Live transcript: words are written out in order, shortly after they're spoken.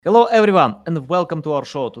Hello everyone and welcome to our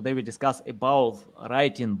show. Today we discuss about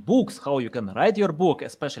writing books, how you can write your book.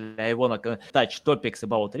 Especially I want to touch topics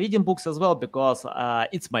about reading books as well because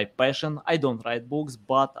it's my passion. I don't write books,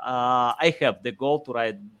 but I have the goal to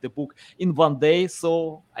write the book in one day.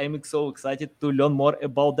 So I'm so excited to learn more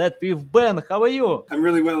about that with Ben. How are you? I'm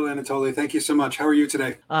really well, Anatoly. Thank you so much. How are you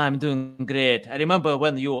today? I'm doing great. I remember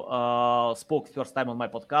when you spoke first time on my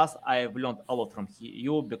podcast, I've learned a lot from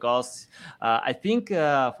you because I think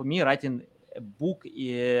for me, writing a book,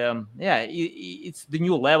 it's the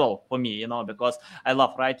new level for me, because I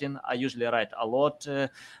love writing. I usually write a lot,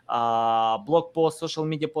 blog posts, social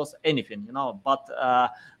media posts, anything, But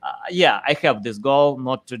yeah, I have this goal,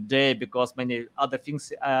 not today because many other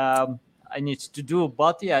things. I need to do,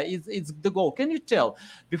 but yeah, it's the goal. Can you tell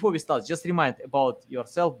before we start, just remind about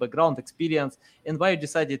yourself, background, experience, and why you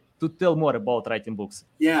decided to tell more about writing books?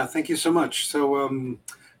 Yeah, thank you so much.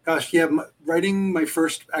 Gosh, yeah, writing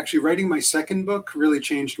my second book really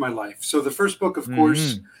changed my life. So the first book, of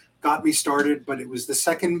course, Hmm. got me started, but it was the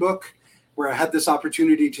second book where I had this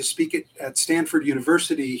opportunity to speak at Stanford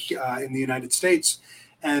University in the United States.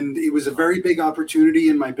 And it was a very big opportunity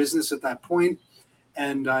in my business at that point.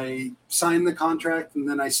 And I signed the contract, and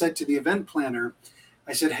then I said to the event planner,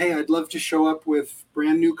 I said, "Hey, I'd love to show up with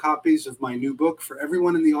brand new copies of my new book for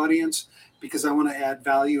everyone in the audience because I want to add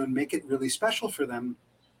value and make it really special for them."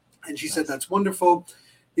 And she said, Nice. "That's wonderful."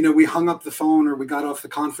 We hung up the phone, or we got off the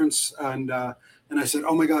conference, and I said,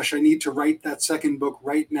 "Oh my gosh, I need to write that second book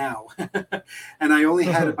right now." And I only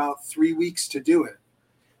had about 3 weeks to do it.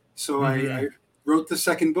 So I Hmm. wrote the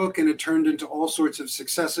second book, and it turned into all sorts of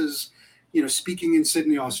successes. Speaking in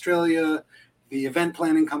Sydney, Australia, the event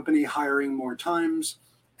planning company hiring more times,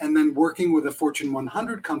 and then working with a Fortune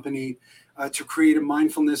 100 company to create a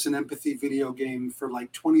mindfulness and empathy video game for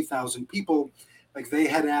like 20,000 people. Like they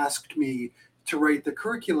had asked me to write the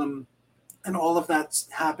curriculum, and all of that's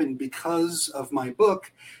happened because of my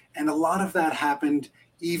book. And a lot of that happened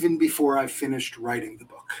even before I finished writing the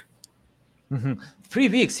book. Hmm. 3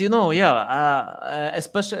 weeks, yeah.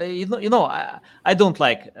 Especially, I don't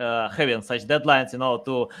like having such deadlines,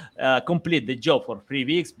 to complete the job for 3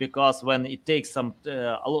 weeks because when it takes a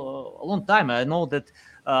long time, I know that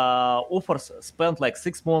authors spend like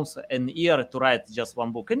 6 months, an year to write just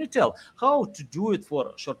one book. Can you tell how to do it for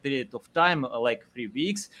a short period of time, like 3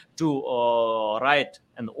 weeks, to write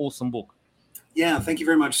an awesome book? Yeah, thank you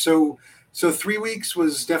very much. So 3 weeks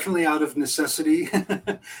was definitely out of necessity,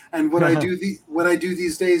 and what I do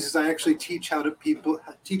these days is I actually teach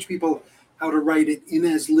people how to write it in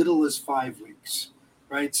as little as 5 weeks,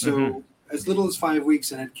 right? Hmm. So as little as 5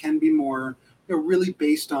 weeks, and it can be more, really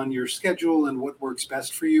based on your schedule and what works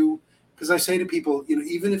best for you. Because I say to people,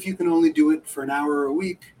 even if you can only do it for an hour a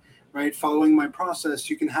week, right? Following my process,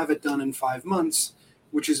 you can have it done in 5 months,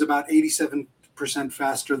 which is about 87%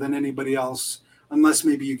 faster than anybody else, unless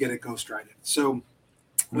maybe you get it ghostwrited. So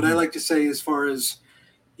what I Hmm. like to say, as far as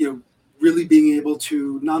you know really being able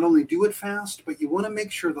to not only do it fast, but you want to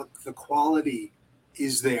make sure that the quality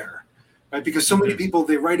is there, right? Because so many Hmm. people,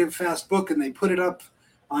 they write a fast book and they put it up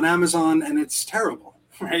on Amazon and it's terrible,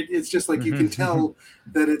 right? It's just like you can Hmm. tell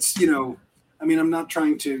that it's. I mean, I'm not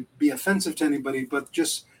trying to be offensive to anybody, but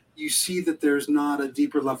just you see that there's not a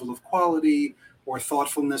deeper level of quality or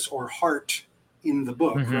thoughtfulness or heart in the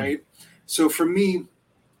book, Hmm. right? So for me,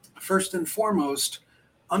 first and foremost,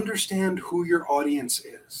 understand who your audience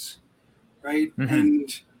is, right? Hmm.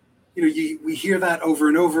 And we hear that over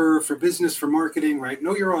and over for business, for marketing, right?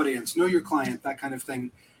 Know your audience, know your client, that kind of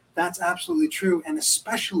thing. That's absolutely true, and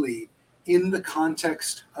especially in the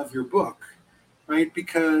context of your book, right?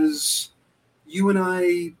 Because you and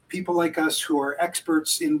I, people like us who are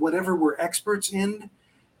experts in whatever we're experts in,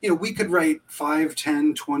 we could write 5,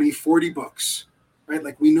 10, 20, 40 books, right?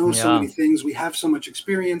 Like we know so many Yeah. things, we have so much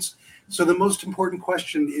experience. So the most important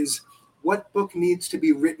question is, what book needs to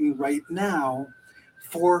be written right now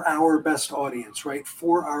for our best audience, right?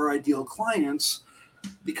 For our ideal clients.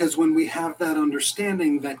 Because when we have that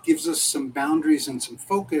understanding, that gives us some boundaries and some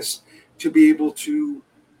focus to be able to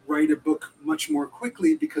write a book much more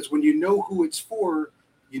quickly. Because when you know who it's for,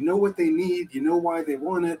 you know what they need, you know why they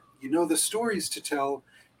want it, you know the stories to tell,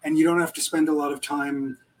 and you don't have to spend a lot of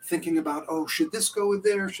time thinking about, oh, should this go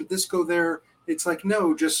there, should this go there. It's like,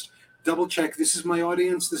 no, just double check, this is my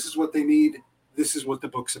audience, this is what they need, this is what the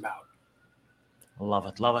book's about. Love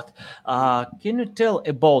it, love it. Can you tell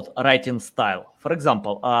about writing style? For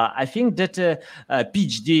example, I think that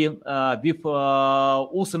PhD with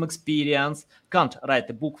awesome experience can't write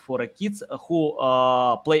a book for kids who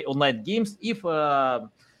play online games if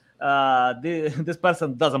this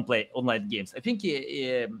person doesn't play online games. I think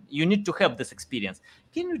you need to have this experience.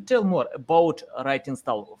 Can you tell more about writing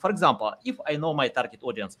style? For example, if I know my target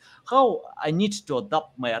audience, how I need to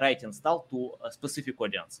adapt my writing style to a specific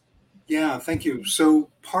audience? Yeah, thank you. So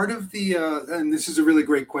part of the, and this is a really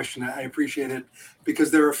great question. I appreciate it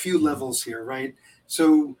because there are a few levels here, right?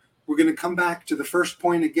 So we're going to come back to the first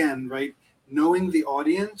point again, right? Knowing the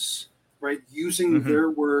audience, right? Using Mm-hmm. their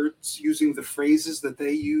words, using the phrases that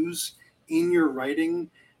they use in your writing.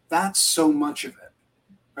 That's so much of it,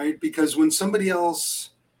 right? Because when somebody else,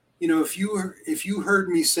 if you heard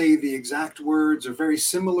me say the exact words or very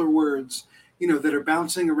similar words, that are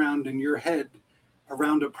bouncing around in your head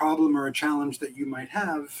around a problem or a challenge that you might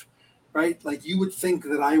have, right? Like you would think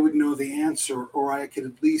that I would know the answer or I could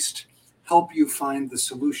at least help you find the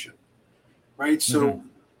solution, right? Mm-hmm.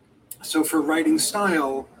 So for writing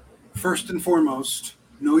style, first and foremost,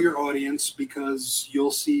 know your audience because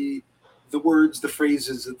you'll see the words, the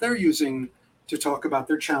phrases that they're using to talk about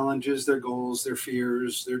their challenges, their goals, their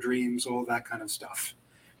fears, their dreams, all that kind of stuff,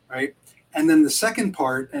 right? And then the second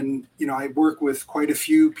part, and I work with quite a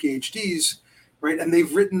few PhDs, right? And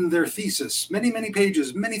they've written their thesis, many, many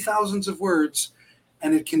pages, many thousands of words,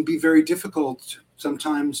 and it can be very difficult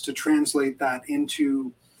sometimes to translate that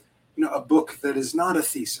into a book that is not a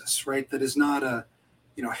thesis, right? That is not a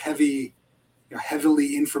heavy,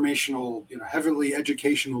 heavily informational, heavily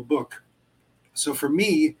educational book. So for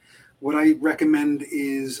me, what I recommend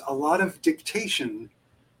is a lot of dictation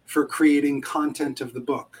for creating content of the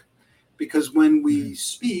book, because when we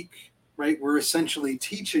speak, right, we're essentially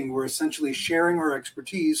teaching, we're essentially sharing our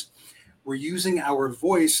expertise, we're using our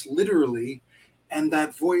voice literally, and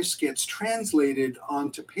that voice gets translated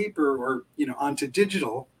onto paper or onto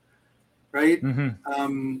digital, right?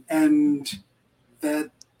 Mm-hmm. And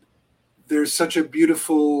that there's such a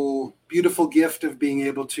beautiful, beautiful gift of being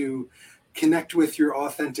able to connect with your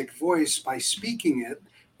authentic voice by speaking it.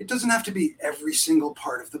 It doesn't have to be every single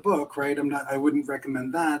part of the book, right? I wouldn't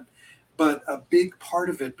recommend that, but a big part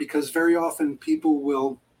of it, because very often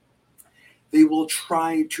people they will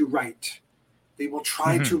try to write. They will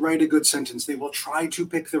try Mm-hmm. to write a good sentence. They will try to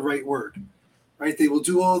pick the right word, right? They will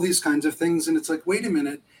do all these kinds of things. And it's like, wait a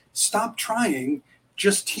minute, stop trying.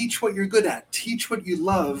 Just teach what you're good at. Teach what you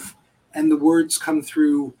love. And the words come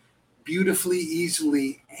through beautifully,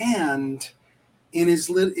 easily. And let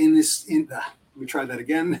me try that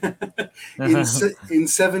again. In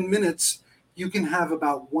 7 minutes, you can have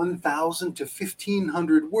about 1,000 to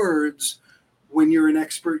 1,500 words when you're an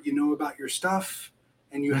expert, about your stuff,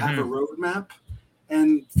 and you have a Mm-hmm. roadmap.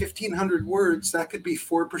 And 1,500 words, that could be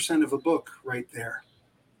 4% of a book right there.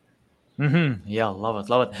 Mm-hmm. Yeah, love it,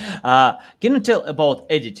 love it. Can you tell about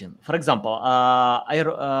editing? For example, I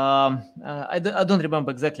don't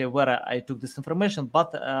remember exactly where I took this information,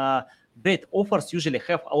 but great offers usually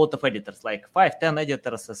have a lot of editors, like 5, 10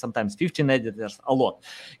 editors, sometimes 15 editors, a lot.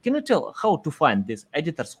 Can you tell how to find these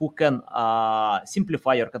editors who can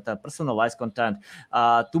simplify your content, personalize content,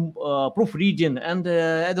 to proofreading, and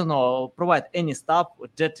I don't know, provide any stuff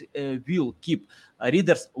that will keep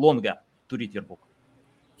readers longer to read your book?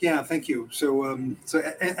 Yeah, thank you. So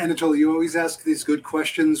Anatoly, you always ask these good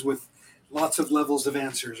questions with lots of levels of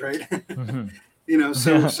answers, right? Mhm. you know,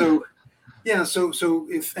 so so Yeah, so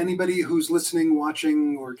if anybody who's listening,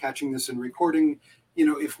 watching, or catching this and recording,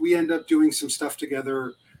 if we end up doing some stuff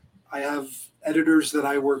together, I have editors that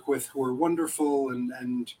I work with who are wonderful,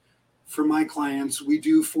 and for my clients, we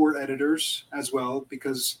do 4 editors as well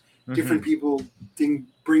because different Mhm. people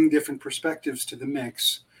bring different perspectives to the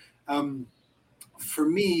mix. Um, for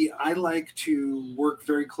me, I like to work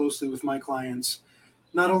very closely with my clients,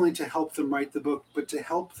 not only to help them write the book, but to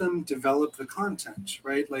help them develop the content,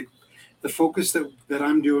 right? Like the focus that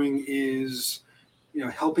I'm doing is,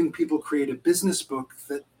 helping people create a business book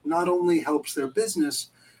that not only helps their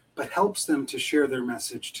business, but helps them to share their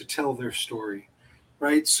message, to tell their story,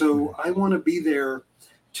 right? So I want to be there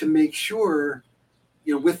to make sure,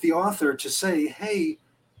 with the author to say, hey,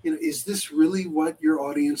 is this really what your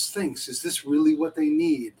audience thinks? Is this really what they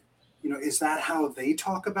need? Is that how they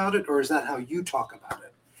talk about it, or is that how you talk about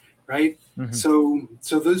it? Right. Mhm.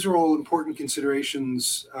 So those are all important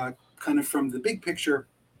considerations, kind of from the big picture.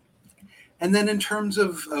 And then in terms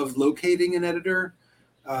of locating an editor,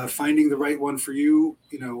 finding the right one for you,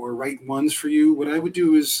 or right ones for you, what I would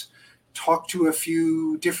do is talk to a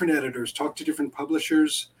few different editors, talk to different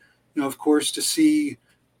publishers, of course, to see,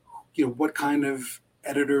 what kind of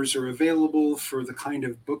editors are available for the kind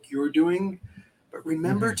of book you're doing. But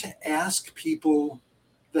remember Mhm. to ask people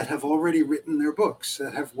that have already written their books,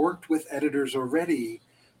 that have worked with editors already,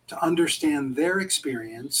 to understand their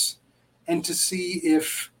experience and to see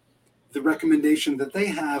if the recommendation that they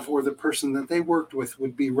have or the person that they worked with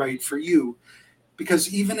would be right for you.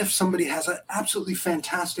 Because even if somebody has an absolutely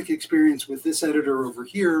fantastic experience with this editor over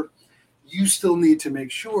here, you still need to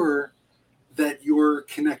make sure that you're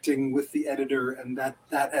connecting with the editor, and that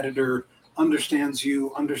editor understands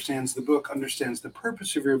you, understands the book, understands the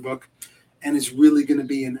purpose of your book, and is really going to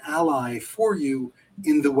be an ally for you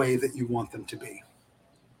in the way that you want them to be.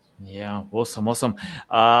 Yeah, awesome.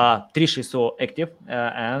 Trisha is so active,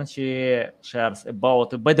 and she shares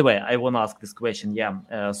about. By the way, I want to ask this question.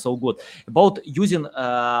 Yeah, so good about using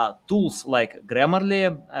tools like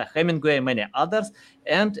Grammarly, Hemingway, many others,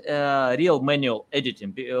 and real manual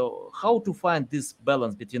editing. How to find this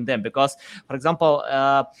balance between them? Because, for example,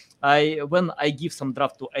 when I give some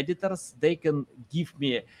draft to editors, they can give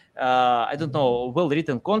me I don't know,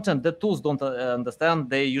 well-written content that tools don't understand.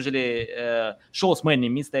 They usually shows many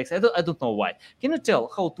mistakes. I don't know why. Can you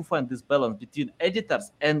tell how to find this balance between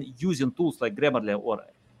editors and using tools like Grammarly or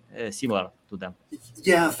similar to them?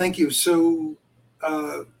 Yeah, thank you. So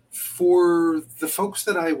for the folks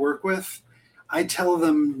that I work with, I tell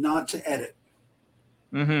them not to edit.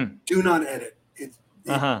 Mm-hmm. Do not edit.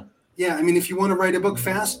 Yeah, I mean, if you want to write a book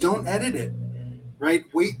fast, don't edit it, right?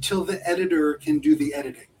 Wait till the editor can do the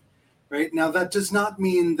editing. Right now, that does not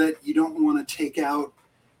mean that you don't want to take out,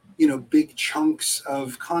 big chunks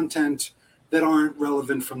of content that aren't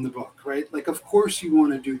relevant from the book, right? Like, of course, you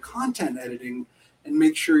want to do content editing and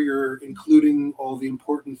make sure you're including all the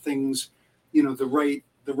important things, the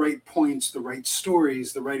right points, the right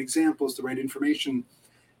stories, the right examples, the right information.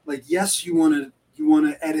 Like, yes, you want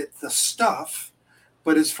to edit the stuff,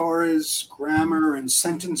 but as far as grammar and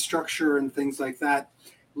sentence structure and things like that,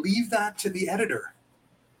 leave that to the editor.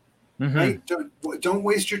 Mm-hmm. Right? Don't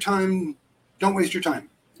waste your time. Don't waste your time.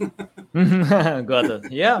 Got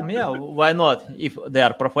it. Yeah. Why not? If they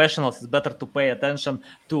are professionals, it's better to pay attention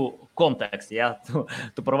to context. Yeah,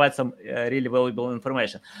 to provide some really valuable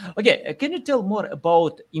information. Okay, can you tell more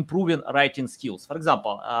about improving writing skills? For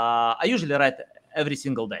example, I usually write every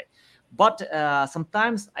single day, but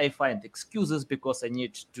sometimes I find excuses because I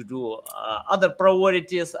need to do other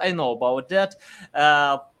priorities. I know about that.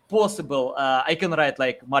 Possible I can write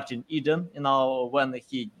like Martin Eden, when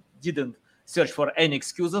he didn't search for any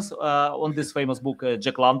excuses on this famous book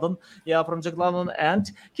Jack London, from Jack London.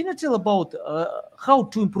 And can you tell about how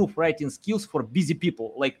to improve writing skills for busy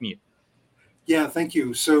people like me? Yeah, thank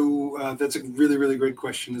you. So that's a really, really great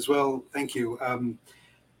question as well. Thank you.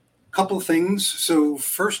 Couple things. So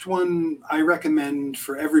first one I recommend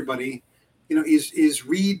for everybody, is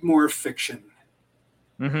read more fiction.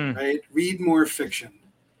 Mm-hmm. Right? Read more fiction.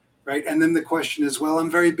 Right. And then the question is, well,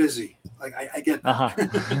 I'm very busy. Like, I get that.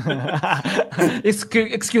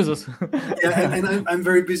 Excuses. Yeah, and I'm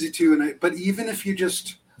very busy too. But even if you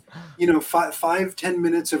just, 5-10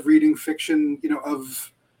 minutes of reading fiction,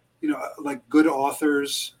 of, like good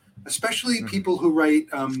authors, especially people who write,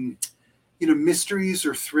 mysteries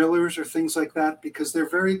or thrillers or things like that, because they're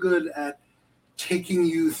very good at taking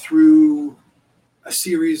you through a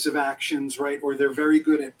series of actions, right? Or they're very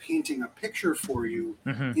good at painting a picture for you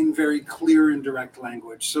in very clear and direct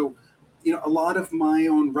language. So, a lot of my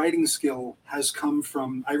own writing skill has come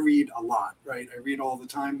from, I read a lot, right? I read all the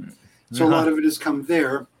time. So a lot of it has come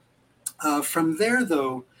there. From there,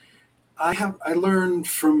 though, I learned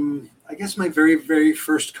from, I guess, my very, very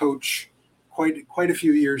first coach quite a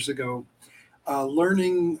few years ago, a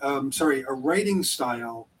writing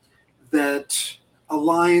style that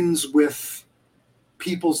aligns with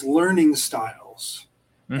people's learning styles,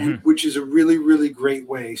 and which is a really, really great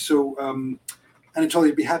way. So, Anatoly,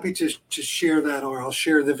 I'd be happy to share that, or I'll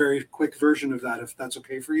share the very quick version of that if that's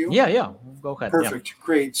okay for you. Yeah, go ahead. Perfect,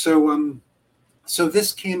 great. So, so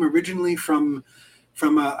this came originally from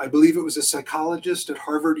I believe it was a psychologist at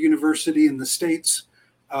Harvard University in the States,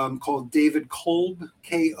 called David Kolb,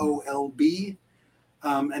 Kolb.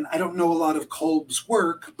 And I don't know a lot of Kolb's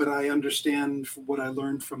work, but I understand what I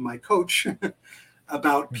learned from my coach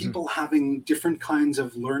about people having different kinds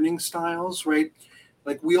of learning styles, right?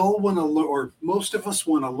 Like, we all want to learn, or most of us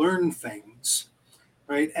want to learn things,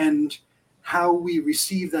 right? And how we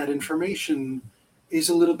receive that information is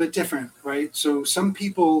a little bit different, right? So some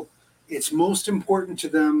people, it's most important to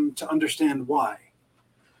them to understand why.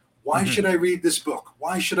 Why should I read this book?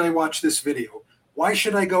 Why should I watch this video? Why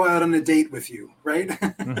should I go out on a date with you, right?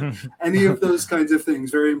 Any of those kinds of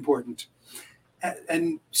things, very important.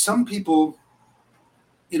 And some people,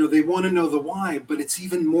 they want to know the why, but it's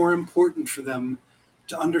even more important for them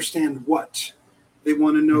to understand what. They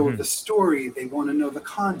want to know the story. They want to know the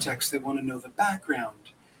context. They want to know the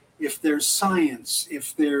background. If there's science,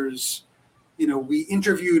 if there's, we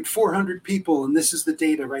interviewed 400 people and this is the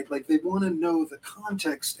data, right? Like, they want to know the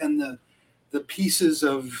context and the pieces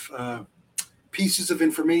of pieces of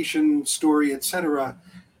information, story, etc.,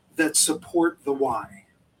 that support the why.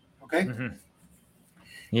 Okay.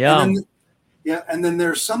 Yeah. And then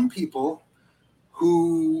there are some people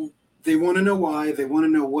who they want to know why, they want to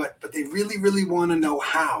know what, but they really, really want to know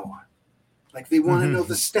how. Like they want to know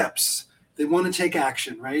the steps. They want to take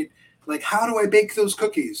action, right? Like, how do I bake those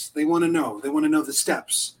cookies? They want to know. They want to know the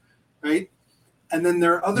steps, right? And then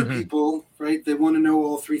there are other people, right? They want to know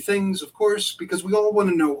all three things, of course, because we all want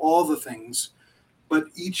to know all the things, but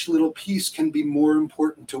each little piece can be more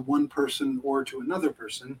important to one person or to another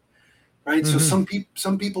person, right? So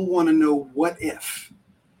some people want to know what if,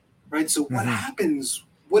 right? So what happens?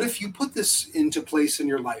 What if you put this into place in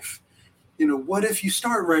your life? You know, what if you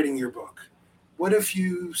start writing your book? What if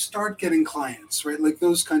you start getting clients, right? Like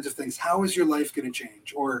those kinds of things. How is your life going to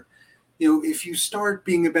change? Or, you know, if you start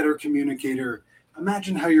being a better communicator,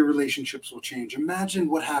 imagine how your relationships will change. Imagine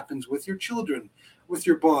what happens with your children, with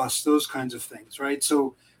your boss, those kinds of things, right?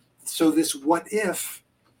 So this what if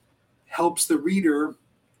helps the reader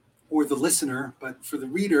or the listener, but for the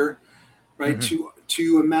reader, right,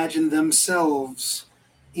 to imagine themselves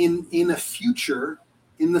in a future,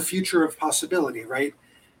 in the future of possibility, right?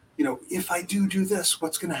 You know, if I do this,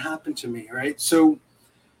 what's going to happen to me, right? So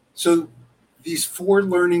these 4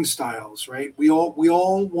 learning styles, right? We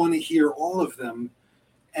all want to hear all of them,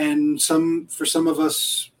 and for some of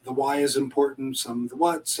us, the why is important, some the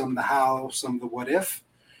what, some the how, some the what if.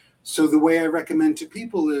 So the way I recommend to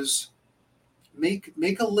people is make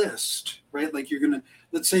a list, right? Like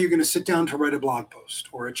let's say you're going to sit down to write a blog post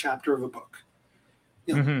or a chapter of a book.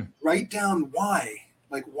 You know, write down why.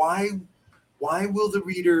 Like why will the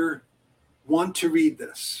reader want to read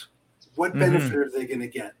this? What benefit are they going to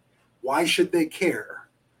get? Why should they care?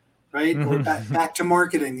 Right? Or back to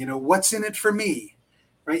marketing, you know, what's in it for me?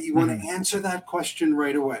 Right? You want to answer that question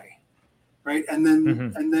right away. Right? And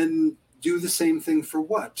then do the same thing for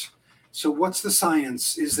what? So what's the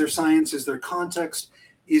science? Is there science? Is there context?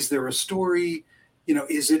 Is there a story? You know,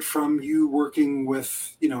 is it from you working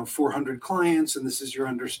with, 400 clients and this is your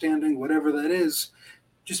understanding, whatever that is?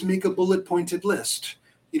 Just make a bullet pointed list.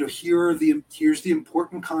 You know, here's the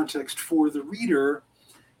important context for the reader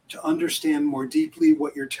to understand more deeply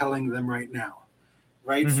what you're telling them right now,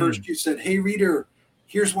 right? First you said, hey reader,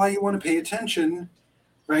 here's why you want to pay attention,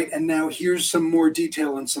 right? And now here's some more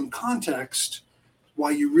detail and some context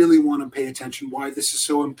why you really want to pay attention, why this is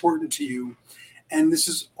so important to you. And this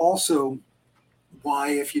is also why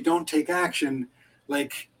if you don't take action,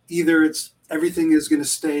 like either everything is going to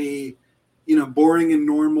stay boring and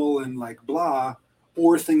normal and like blah,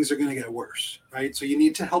 or things are going to get worse, right? So you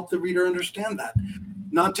need to help the reader understand that.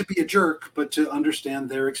 Not to be a jerk, but to understand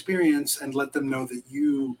their experience and let them know that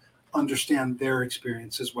you understand their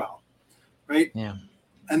experience as well, right? Yeah.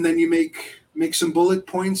 And then you make some bullet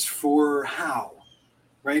points for how,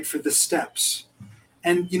 right? For the steps.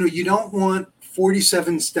 And, you don't want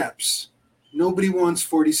 47 steps. Nobody wants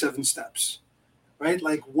 47 steps, right?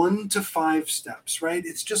 Like 1 to 5 steps, right?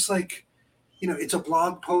 It's just like, it's a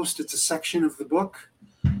blog post, it's a section of the book,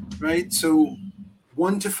 right? So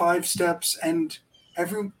 1 to 5 steps, and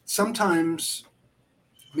sometimes,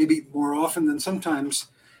 maybe more often than sometimes,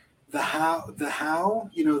 the how,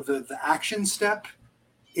 the action step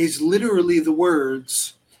is literally the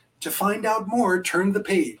words, to find out more, turn the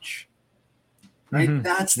page, right?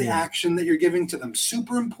 That's the action that you're giving to them.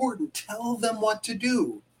 Super important. Tell them what to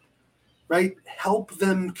do, right? Help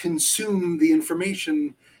them consume the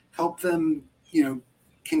information, help them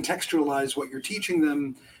contextualize what you're teaching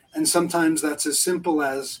them. And sometimes that's as simple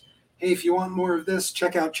as, hey, if you want more of this,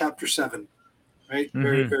 check out chapter 7, right?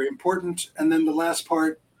 Very, very important. And then the last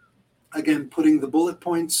part, again, putting the bullet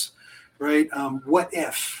points, right? What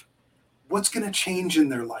if? What's going to change in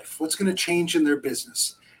their life? What's going to change in their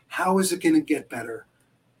business? How is it going to get better?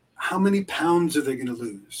 How many pounds are they going to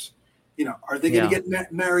lose? Are they going to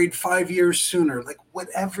get married 5 years sooner? Like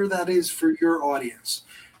whatever that is for your audience.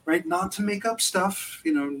 Right? Not to make up stuff,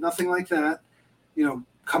 nothing like that,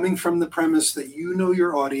 coming from the premise that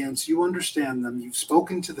your audience, you understand them, you've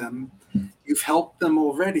spoken to them, you've helped them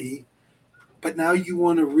already, but now you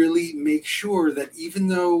want to really make sure that even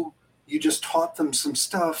though you just taught them some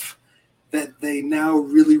stuff, that they now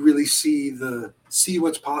really, really see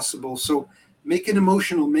what's possible. So make it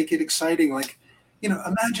emotional, make it exciting. Like,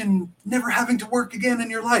 imagine never having to work again in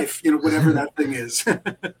your life, whatever that thing is.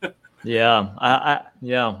 Yeah,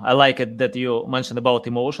 I like it that you mentioned about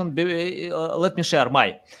emotion. Let me share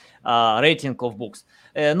my rating of books.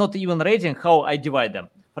 Not even rating, how I divide them.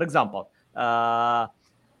 For example,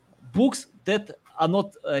 books that are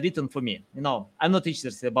not written for me. I'm not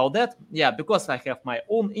interested about that. Yeah, because I have my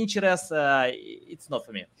own interests. It's not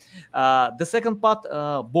for me. The second part,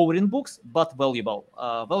 boring books, but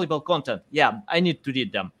valuable content. Yeah, I need to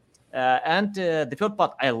read them. And the third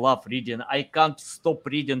part, I love reading. I can't stop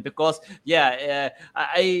reading because, if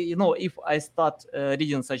I start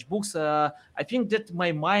reading such books, I think that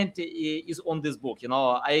my mind is on this book.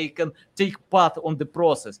 I can take part on the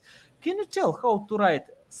process. Can you tell how to write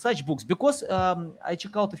such books? Because I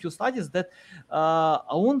check out a few studies that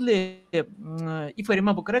only, if I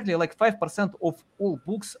remember correctly, like 5% of all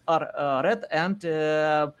books are read, and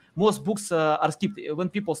most books are skipped. When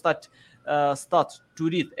people start to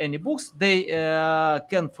read any books, they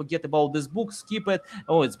can forget about this book, skip it.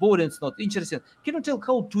 Oh, it's boring, it's not interesting. Can you tell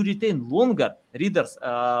how to retain longer readers?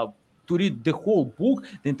 To read the whole book,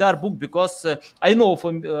 the entire book, because I know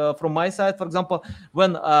from my side, for example,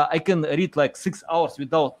 when I can read like 6 hours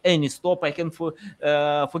without any stop, I can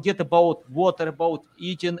forget about water, about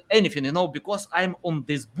eating, anything, because I'm on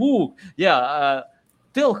this book. Yeah,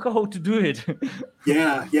 tell how to do it.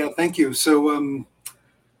 Yeah, thank you. So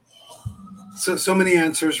so many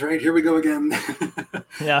answers, right? Here we go again.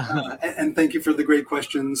 Yeah. And thank you for the great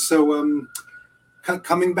questions. So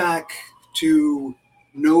coming back to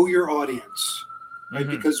know your audience, right?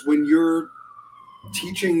 Mm-hmm. Because when you're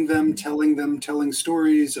teaching them, telling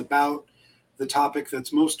stories about the topic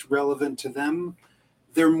that's most relevant to them,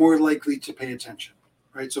 they're more likely to pay attention,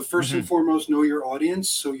 right? So first and foremost, know your audience,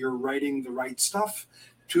 so you're writing the right stuff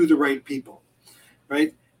to the right people,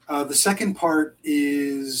 right? The second part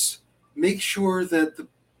is make sure that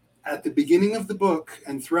at the beginning of the book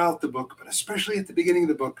and throughout the book, but especially at the beginning of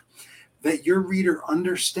the book, that your reader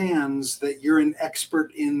understands that you're an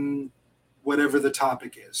expert in whatever the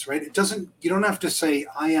topic is, right? You don't have to say,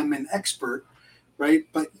 I am an expert, right?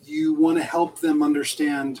 But you want to help them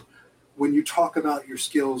understand when you talk about your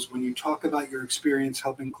skills, when you talk about your experience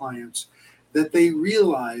helping clients, that they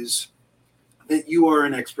realize that you are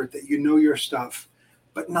an expert, that you know your stuff,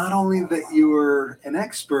 but not only that you're an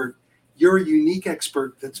expert, you're a unique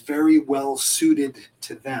expert that's very well suited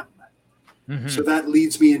to them. Mm-hmm. So that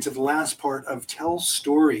leads me into the last part of tell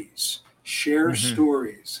stories, share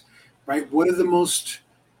stories, right? What are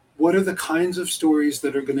the kinds of stories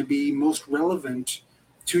that are going to be most relevant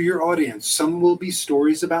to your audience? Some will be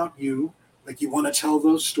stories about you, like you want to tell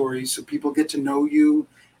those stories so people get to know you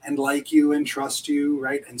and like you and trust you,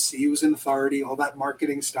 right? And see you as an authority, all that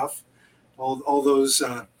marketing stuff, all those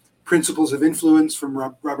principles of influence from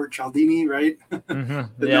Robert Cialdini, right? The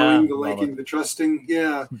knowing, the liking, the trusting.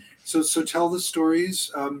 Yeah. So tell the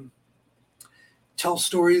stories. Tell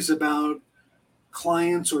stories about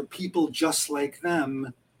clients or people just like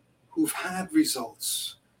them who've had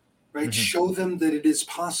results, right? Show them that it is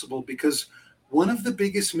possible, because one of the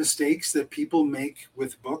biggest mistakes that people make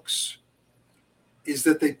with books is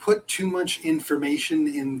that they put too much information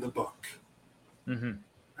in the book,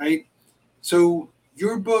 right? So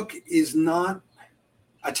your book is not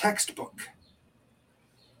a textbook,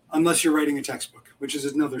 unless you're writing a textbook, which is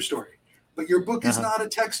another story. But your book is not a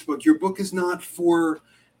textbook. Your book is not for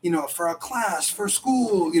a class, for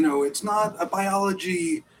school. It's not a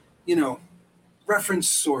biology, reference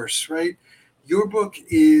source, right? Your book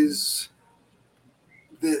is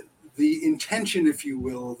the intention, if you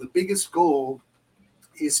will, the biggest goal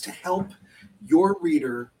is to help your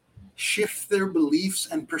reader shift their beliefs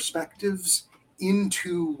and perspectives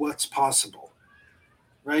into what's possible,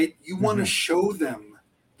 right? You want to show them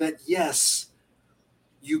that, yes,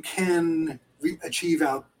 you can achieve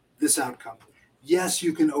this outcome. Yes,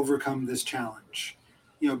 you can overcome this challenge,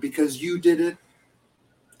 because you did it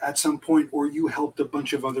at some point, or you helped a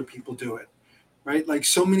bunch of other people do it, right? Like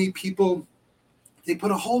so many people, they put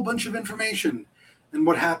a whole bunch of information, and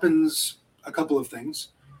what happens, a couple of things.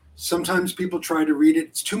 Sometimes people try to read it.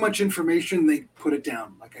 It's too much information. They put it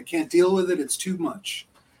down. Like, I can't deal with it. It's too much,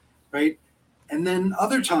 right? And then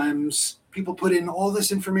other times people put in all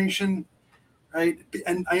this information, right?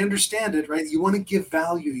 And I understand it, right? You want to give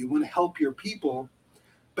value. You want to help your people,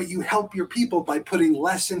 but you help your people by putting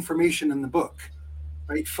less information in the book,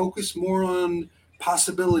 right? Focus more on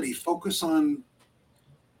possibility. Focus on,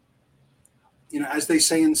 as they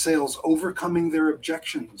say in sales, overcoming their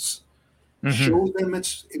objections. Show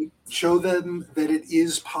them that it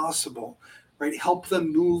is possible, right? Help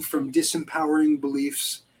them move from disempowering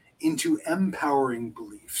beliefs into empowering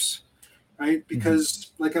beliefs, right?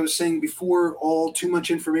 Because like I was saying before, all too much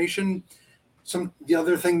information, the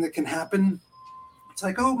other thing that can happen, it's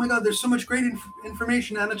like, oh my God, there's so much great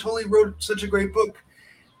information. Anatoly wrote such a great book.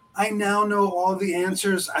 I now know all the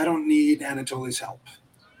answers. I don't need Anatoly's help.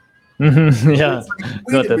 Yeah. Like,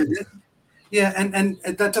 wait a minute. Yeah, and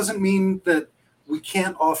that doesn't mean that we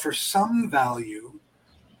can't offer some value,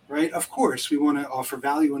 right? Of course, we want to offer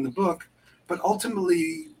value in the book, but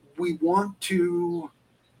ultimately we want to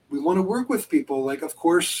work with people. Like, of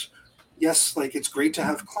course, yes, like it's great to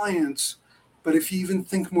have clients, but if you even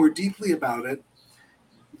think more deeply about it,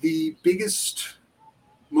 the biggest,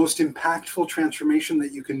 most impactful transformation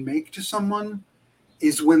that you can make to someone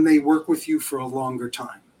is when they work with you for a longer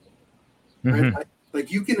time, right? Like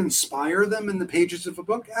you can inspire them in the pages of a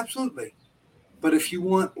book, absolutely. But if you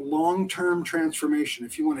want long-term transformation,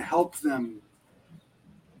 if you want to help them,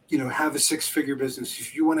 have a six-figure business,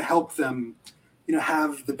 if you want to help them,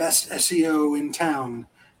 have the best SEO in town,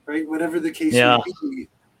 right? Whatever the case may be,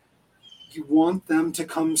 you want them to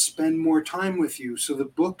come spend more time with you. So the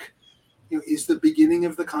book, is the beginning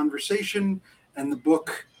of the conversation, and the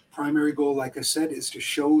book primary goal, like I said, is to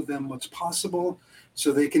show them what's possible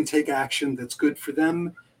so they can take action that's good for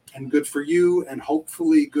them and good for you and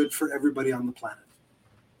hopefully good for everybody on the planet.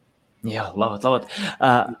 Yeah, love it.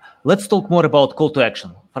 Let's talk more about call to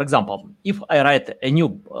action. For example, if I write a new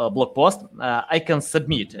blog post, I can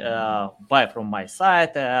submit, buy from my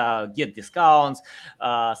site, get discounts,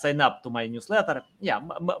 sign up to my newsletter. Yeah,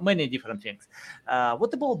 many different things.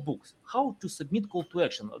 What about books? How to submit call to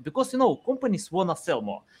action? Because, companies want to sell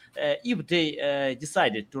more. If they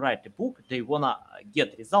decided to write a book, they want to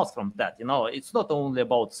get results from that. It's not only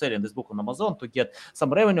about selling this book on Amazon to get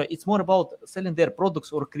some revenue. It's more about selling their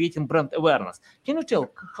products or creating brand awareness. Can you tell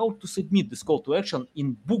how to submit this call to action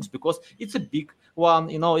in books? Because it's a big one.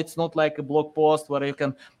 It's not like a blog post where you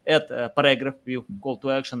can add a paragraph with call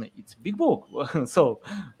to action. It's a big book. So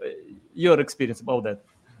your experience about that.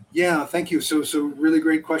 Yeah, thank you. So really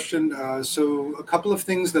great question. So a couple of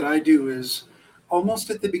things that I do is almost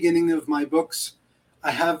at the beginning of my books,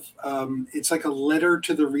 I have, it's like a letter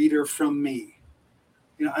to the reader from me.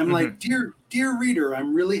 I'm like, dear reader,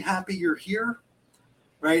 I'm really happy you're here,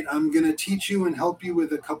 right? I'm going to teach you and help you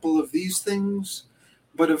with a couple of these things.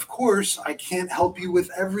 But of course, I can't help you with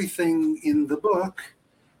everything in the book.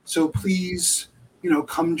 So please,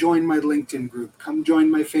 come join my LinkedIn group, come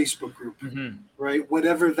join my Facebook group, right?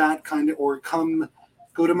 Whatever that kind of, or come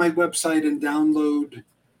go to my website and download,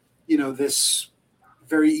 this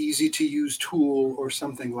very easy to use tool or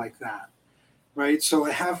something like that, right? So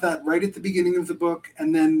I have that right at the beginning of the book.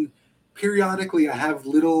 And then periodically I have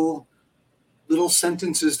little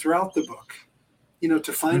sentences throughout the book,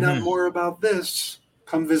 to find out more about this,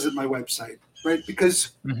 come visit my website, right?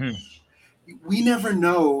 Because we never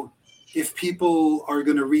know if people are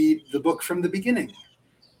going to read the book from the beginning,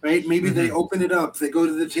 right? Maybe they open it up, they go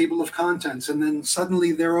to the table of contents, and then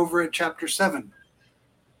suddenly they're over at chapter 7,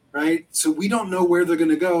 right? So we don't know where they're going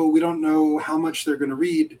to go. We don't know how much they're going to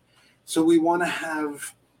read. So we want to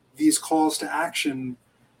have these calls to action,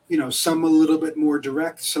 some a little bit more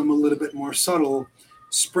direct, some a little bit more subtle,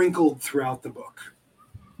 sprinkled throughout the book.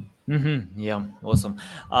 Yeah, awesome.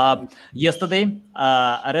 Yesterday,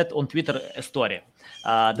 I read on Twitter a story.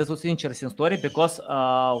 This was an interesting story because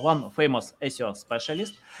one famous SEO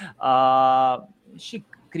specialist, she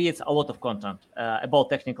creates a lot of content about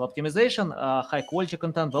technical optimization, high quality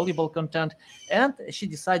content, valuable content, and she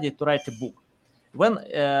decided to write a book.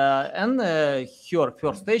 Her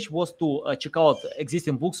first stage was to check out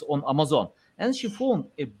existing books on Amazon, and she found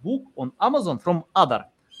a book on Amazon from other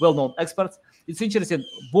well-known experts. It's interesting,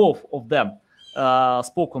 both of them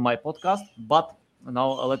spoke on my podcast, but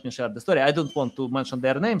now let me share the story. I don't want to mention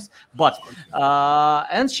their names, but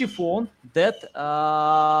and she found that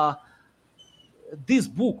this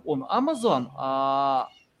book on Amazon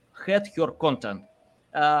had her content.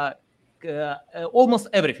 Almost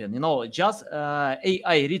everything, just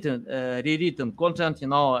AI rewritten content,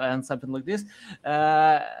 and something like this.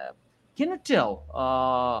 Can you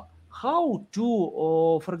tell how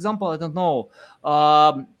to, for example, I don't know,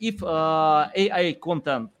 if AI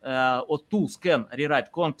content or tools can rewrite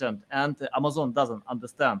content and Amazon doesn't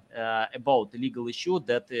understand about the legal issue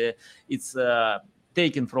that it's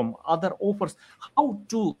taken from other offers, how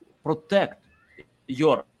to protect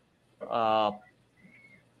your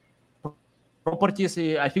properties?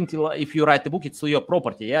 I think if you write the book, it's your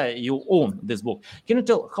property. Yeah, you own this book. Can you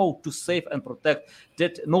tell how to save and protect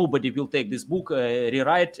that nobody will take this book,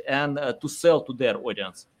 rewrite, and to sell to their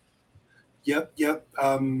audience? Yep.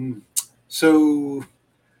 So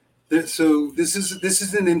this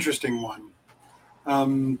is an interesting one,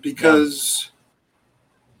 because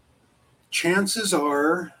chances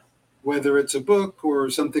are, whether it's a book or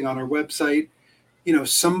something on our website,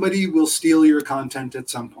 somebody will steal your content at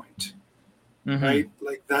some point. Right?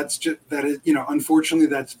 Like that is, unfortunately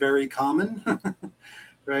that's very common,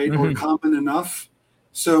 right? Or common enough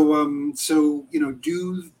So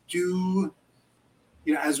do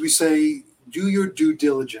as we say, do your due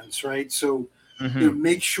diligence, right? So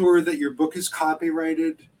make sure that your book is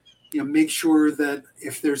copyrighted. Make sure that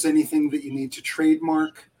if there's anything that you need to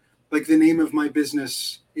trademark, like the name of my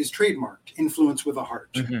business is trademarked, Influence with a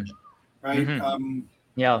Heart, right?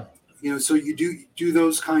 Yeah. So you do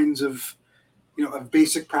those kinds of of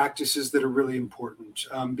basic practices that are really important,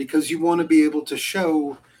 because you want to be able to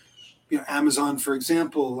show Amazon, for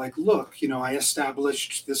example, like, look, I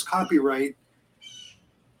established this copyright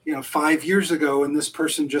 5 years ago, and this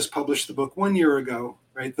person just published the book 1 year ago,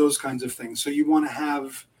 right? Those kinds of things. So you want to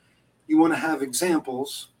have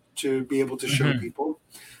examples to be able to show people.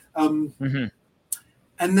 And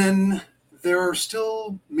then there are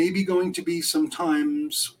still maybe going to be some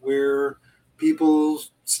times where people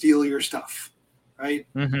steal your stuff, right?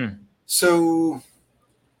 So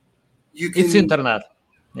you can. It's internet.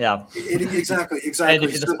 Yeah. Exactly. And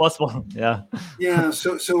if it is possible. Yeah. Yeah.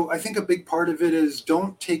 So I think a big part of it is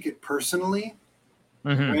don't take it personally.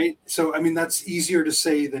 Right. So, I mean, that's easier to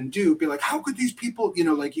say than do. Be like, how could these people,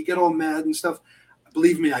 like you get all mad and stuff.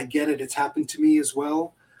 Believe me, I get it. It's happened to me as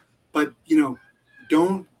well. But,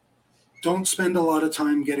 don't spend a lot of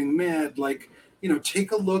time getting mad. Like,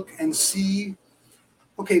 take a look and see,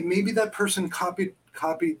 okay, maybe that person copied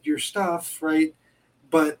your stuff, right?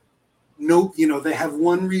 But no, they have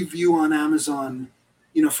one review on Amazon,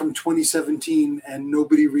 from 2017, and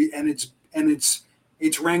nobody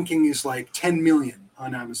its ranking is like 10 million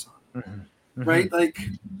on Amazon, right? Like,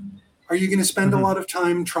 are you going to spend a lot of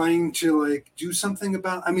time trying to like do something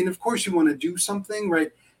about? I mean, of course you want to do something,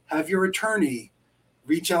 right? Have your attorney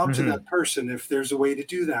reach out to that person if there's a way to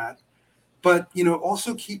do that, but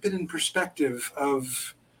also keep it in perspective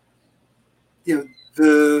of,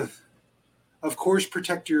 of course,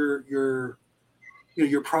 protect your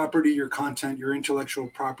property, your content, your intellectual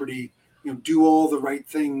property. Do all the right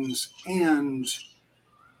things and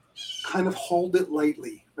kind of hold it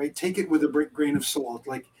lightly, right? Take it with a grain of salt.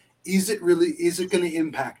 Like, is it going to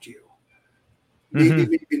impact you? Maybe,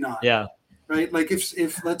 maybe not. Yeah. Right. Like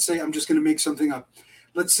if let's say, I'm just going to make something up.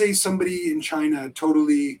 Let's say somebody in China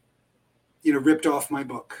totally, ripped off my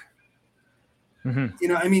book.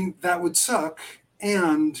 I mean, that would suck.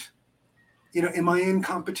 And, am I in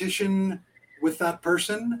competition with that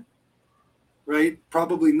person? Right?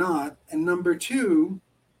 Probably not. And number two,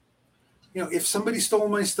 if somebody stole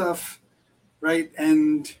my stuff, right,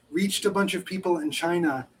 and reached a bunch of people in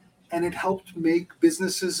China and it helped make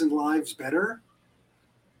businesses and lives better,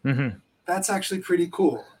 that's actually pretty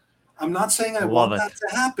cool. I'm not saying I want that to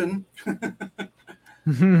happen.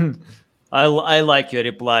 I like your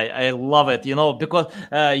reply. I love it, because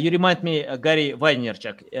you remind me Gary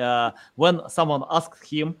Vaynerchuk. When someone asked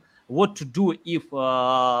him what to do if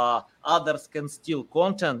others can steal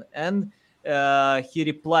content, and he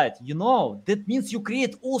replied, that means you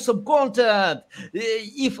create awesome content.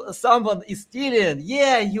 If someone is stealing,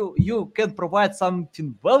 you can provide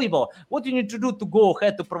something valuable. What you need to do to go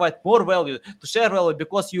ahead to provide more value, to share value,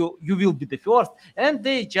 because you will be the first, and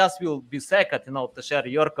they just will be second, to share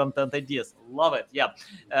your content ideas. Love it. Yeah.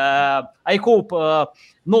 I hope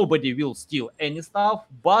nobody will steal any stuff,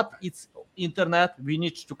 but it's internet. We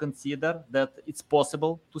need to consider that it's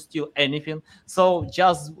possible to steal anything. So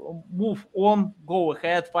just move on, go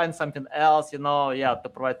ahead, find something else, to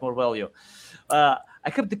provide more value. I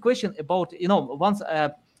have the question about, once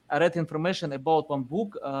I read information about one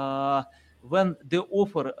book, when the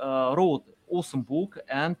author wrote awesome book,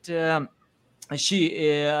 and she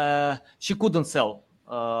couldn't sell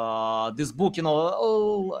this book,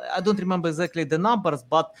 I don't remember exactly the numbers,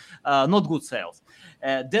 but not good sales.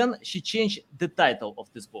 Then she changed the title of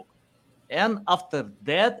this book, and after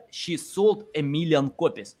that she sold 1 million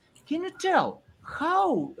copies. Can you tell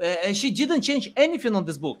how she didn't change anything on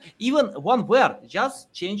this book, even one word,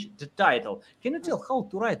 just change the title? Can you tell how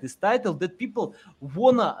to write this title that people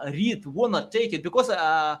wanna read, wanna take it? Because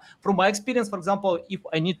from my experience, for example, if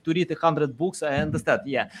I need to read 100 books, I understand,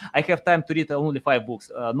 I have time to read only 5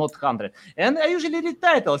 books, not 100, and I usually read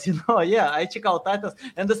titles. I check out titles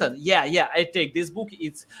and understand, I take this book,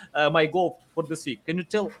 it's my goal for this week. Can you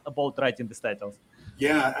tell about writing these titles?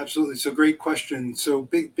 Yeah, absolutely. So great question. So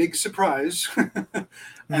big surprise,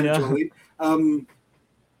 Anatoly.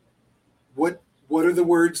 What are the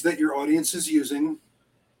words that your audience is using,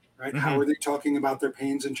 right? How are they talking about their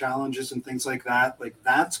pains and challenges and things like that? Like,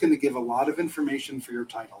 that's going to give a lot of information for your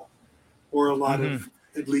title, or a lot of,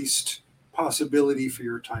 at least, possibility for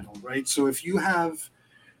your title, right? So if you have,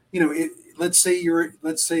 let's say you're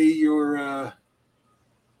let's say you're a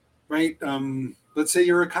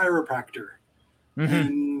chiropractor.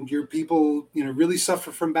 And and your people, really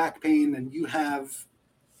suffer from back pain, and you have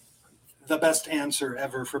the best answer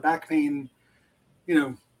ever for back pain,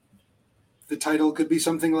 the title could be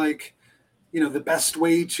something like, the best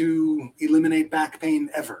way to eliminate back pain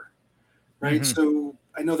ever, right? So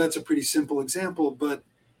I know that's a pretty simple example, but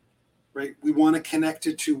right, we want to connect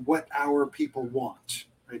it to what our people want,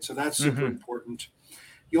 right? So that's super important.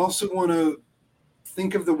 You also want to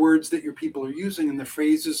think of the words that your people are using and the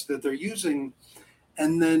phrases that they're using,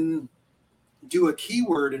 and then do a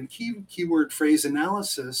keyword and key phrase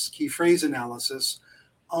analysis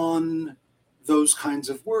on those kinds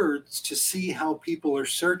of words to see how people are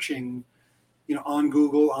searching, on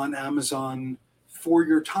Google, on Amazon for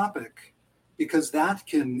your topic, because that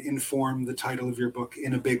can inform the title of your book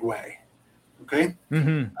in a big way. Okay.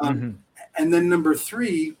 And then number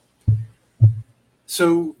 3,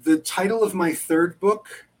 so the title of my third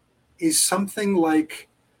book is something like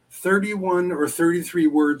 31 or 33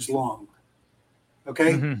 words long.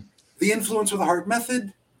 Okay. The Influence with a Heart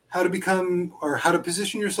Method, how to become or how to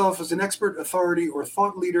position yourself as an expert, authority, or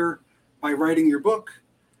thought leader by writing your book,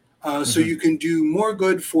 so you can do more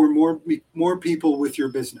good for more people with your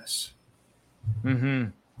business.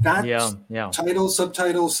 That's title,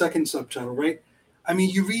 subtitle, second subtitle, right? I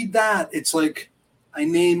mean, you read that, it's like I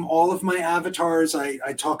name all of my avatars.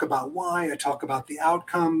 I talk about why, I talk about the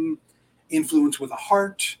outcome, influence with a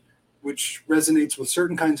heart, which resonates with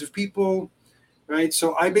certain kinds of people, right?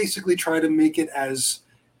 So I basically try to make it as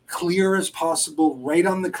clear as possible right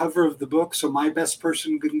on the cover of the book, so my best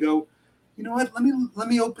person can go, you know what, let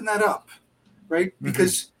me open that up, right?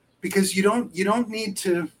 Because you don't need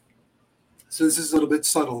to, so this is a little bit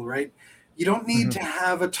subtle, right? You don't need to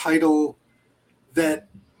have a title that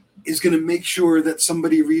is going to make sure that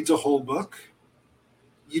somebody reads a whole book.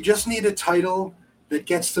 You just need a title that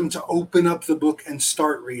gets them to open up the book and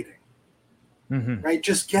start reading, right?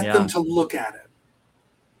 Just get them to look at it,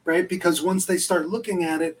 right? Because once they start looking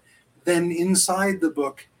at it, then inside the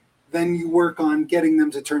book, then you work on getting them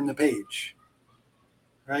to turn the page,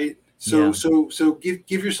 right? So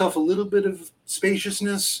give yourself a little bit of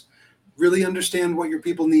spaciousness, really understand what your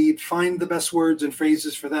people need, find the best words and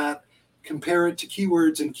phrases for that, compare it to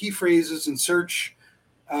keywords and key phrases and search,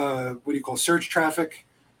 search traffic,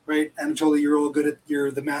 right? Anatoly,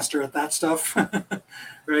 you're the master at that stuff,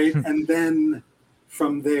 right? And then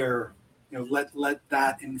from there, let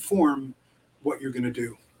that inform what you're going to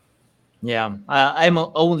do. Yeah, I'm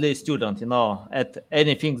only a student, at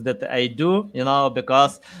anything that I do,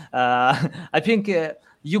 because I think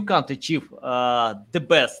you can't achieve the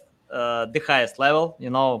best, the highest level,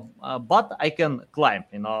 but I can climb,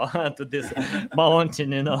 to this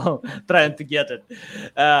mountain, trying to get it.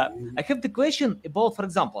 I have the question about, for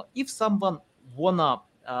example, if someone wanna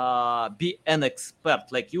be an expert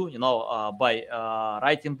like you, by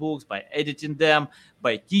writing books, by editing them,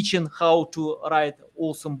 by teaching how to write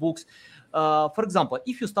awesome books. For example,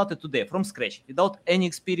 if you started today from scratch without any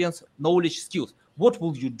experience, knowledge, skills, what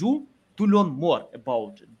will you do to learn more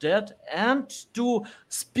about that and to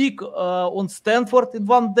speak on Stanford in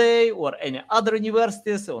one day or any other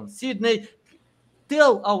universities on Sydney?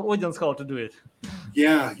 Tell our audience how to do it.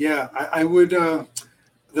 Yeah. I would.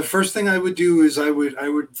 The first thing I would do is I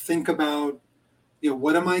would think about,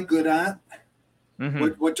 what am I good at?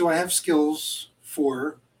 What do I have skills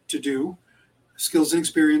to do? Skills and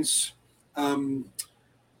experience.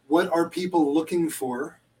 What are people looking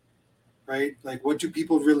for, right? Like, what do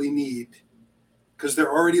people really need? Because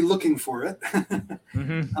they're already looking for it.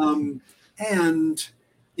 And,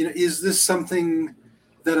 is this something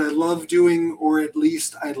that I love doing, or at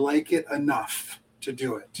least I like it enough to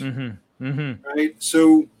do it? Right?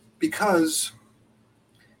 So, because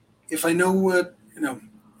if I know what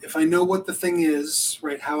the thing is,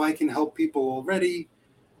 right, how I can help people already,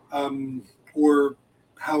 or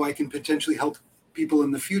how I can potentially help people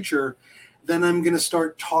in the future, then I'm going to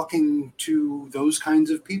start talking to those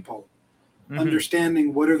kinds of people,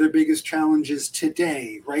 understanding what are their biggest challenges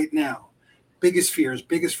today, right now, biggest fears,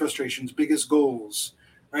 biggest frustrations, biggest goals,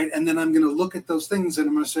 right? And then I'm going to look at those things and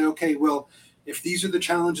I'm going to say, okay, well, if these are the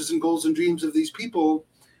challenges and goals and dreams of these people,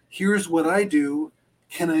 here's what I do.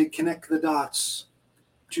 Can I connect the dots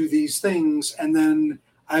to these things? And then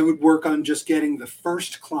I would work on just getting the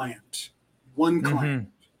first client, one client,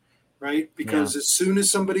 right? Because as soon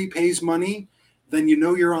as somebody pays money, then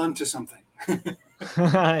you're on to something.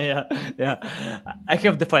 Yeah. I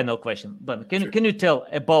have the final question. Ben, can you tell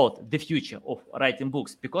about the future of writing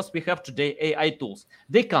books? Because we have today AI tools.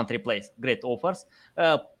 They can't replace great authors.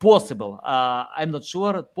 Possible, I'm not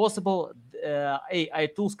sure. Possible, AI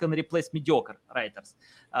tools can replace mediocre writers.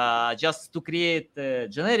 just to create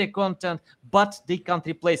generic content, but they can't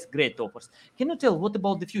replace great offers. Can you tell what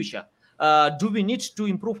about the future? Do we need to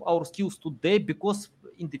improve our skills today, because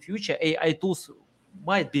in the future AI tools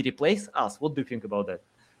might be replace us? What do you think about that?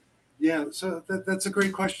 Yeah, so that's a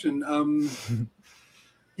great question.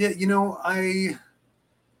 Yeah,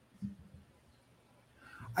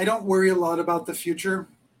 I don't worry a lot about the future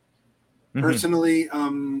personally,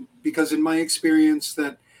 because in my experience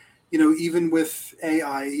that, even with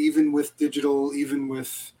AI, even with digital, even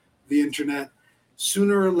with the internet,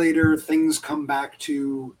 sooner or later things come back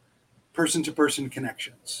to person-to-person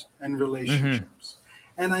connections and relationships.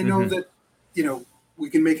 And I know that, we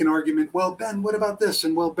can make an argument, well, Ben, what about this?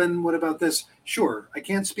 And well, Ben, what about this? Sure, I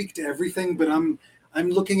can't speak to everything, but I'm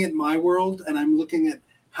looking at my world, and I'm looking at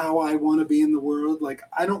how I want to be in the world. Like,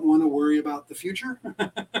 I don't want to worry about the future.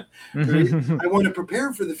 Right? I want to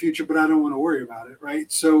prepare for the future, but I don't want to worry about it.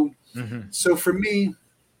 Right. So for me,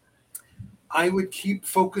 I would keep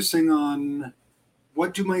focusing on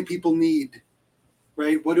what do my people need,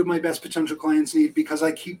 right? What do my best potential clients need? Because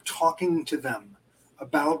I keep talking to them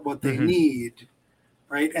about what they need,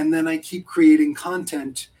 right? And then I keep creating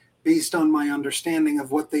content based on my understanding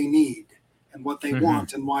of what they need and what they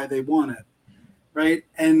want and why they want it, right?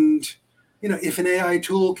 And, if an AI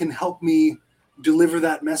tool can help me deliver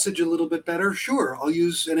that message a little bit better, sure, I'll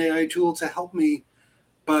use an AI tool to help me.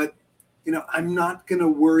 But, I'm not going to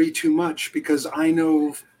worry too much, because I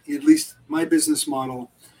know, at least my business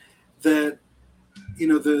model, that,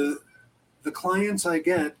 the clients I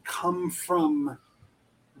get come from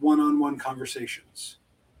one-on-one conversations.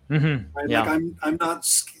 Right? Yeah. Like I'm not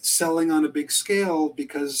selling on a big scale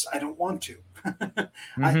because I don't want to.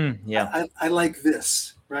 I like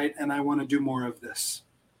this, right? And I want to do more of this.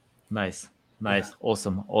 Nice.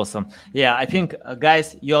 Awesome. Yeah, I think,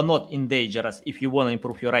 guys, you are not dangerous if you want to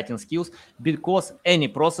improve your writing skills, because any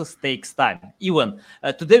process takes time. Even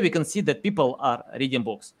today, we can see that people are reading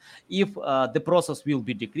books. If the process will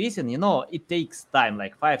be decreasing, it takes time,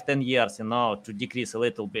 like 5-10 years, to decrease a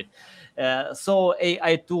little bit. So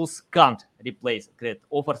AI tools can't replace great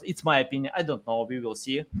offers. It's my opinion. I don't know. We will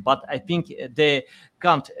see. But I think they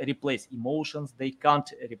can't replace emotions. They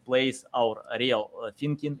can't replace our real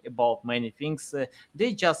thinking about many things.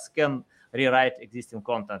 They just can rewrite existing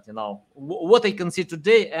content. What I can see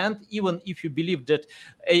today, and even if you believe that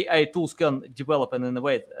AI tools can develop and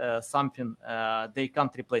innovate something, they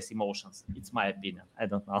can't replace emotions. It's my opinion. I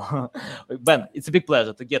don't know. Ben, it's a big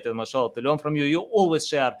pleasure to get in my show, to learn from you. You always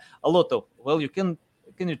share a lot of, well,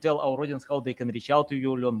 can you tell our audience how they can reach out to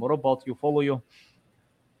you, learn more about you, follow you?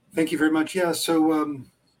 Thank you very much. Yeah. So,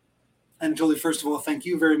 Anatoly, first of all, thank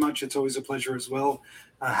you very much. It's always a pleasure as well.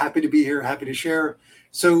 Happy to be here. Happy to share.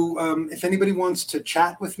 So if anybody wants to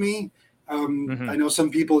chat with me, I know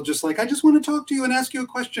some people just like, I just want to talk to you and ask you a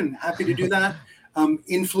question. Happy to do that.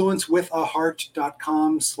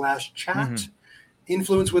 Influencewithaheart.com/chat.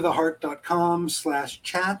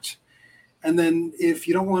 Influencewithaheart.com/chat. And then if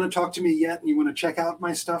you don't want to talk to me yet and you want to check out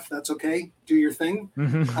my stuff, that's okay. Do your thing.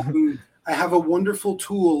 I have a wonderful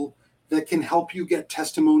tool that can help you get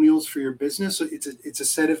testimonials for your business. So it's a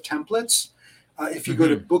set of templates. If you go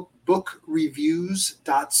to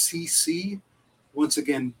bookreviews.cc, once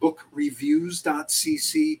again,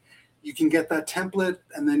 bookreviews.cc, you can get that template,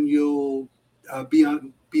 and then you'll be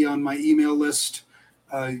on my email list,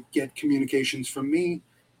 get communications from me.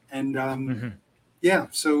 And yeah,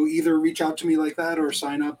 so either reach out to me like that or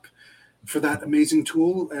sign up for that amazing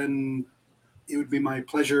tool, and it would be my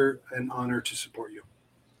pleasure and honor to support you.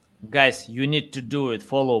 Guys, you need to do it.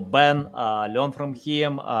 Follow Ben, learn from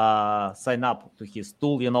him, sign up to his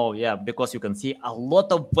tool, because you can see a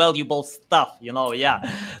lot of valuable stuff,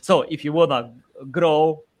 So if you want to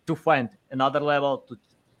grow, to find another level, to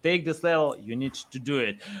take this level, you need to do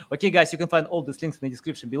it. Okay, guys, you can find all these links in the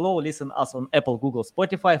description below. Listen us on Apple, Google,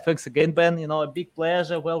 Spotify. Thanks again, Ben. A big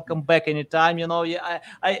pleasure. Welcome back anytime.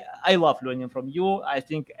 I love learning from you. I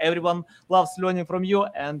think everyone loves learning from you,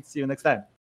 and see you next time.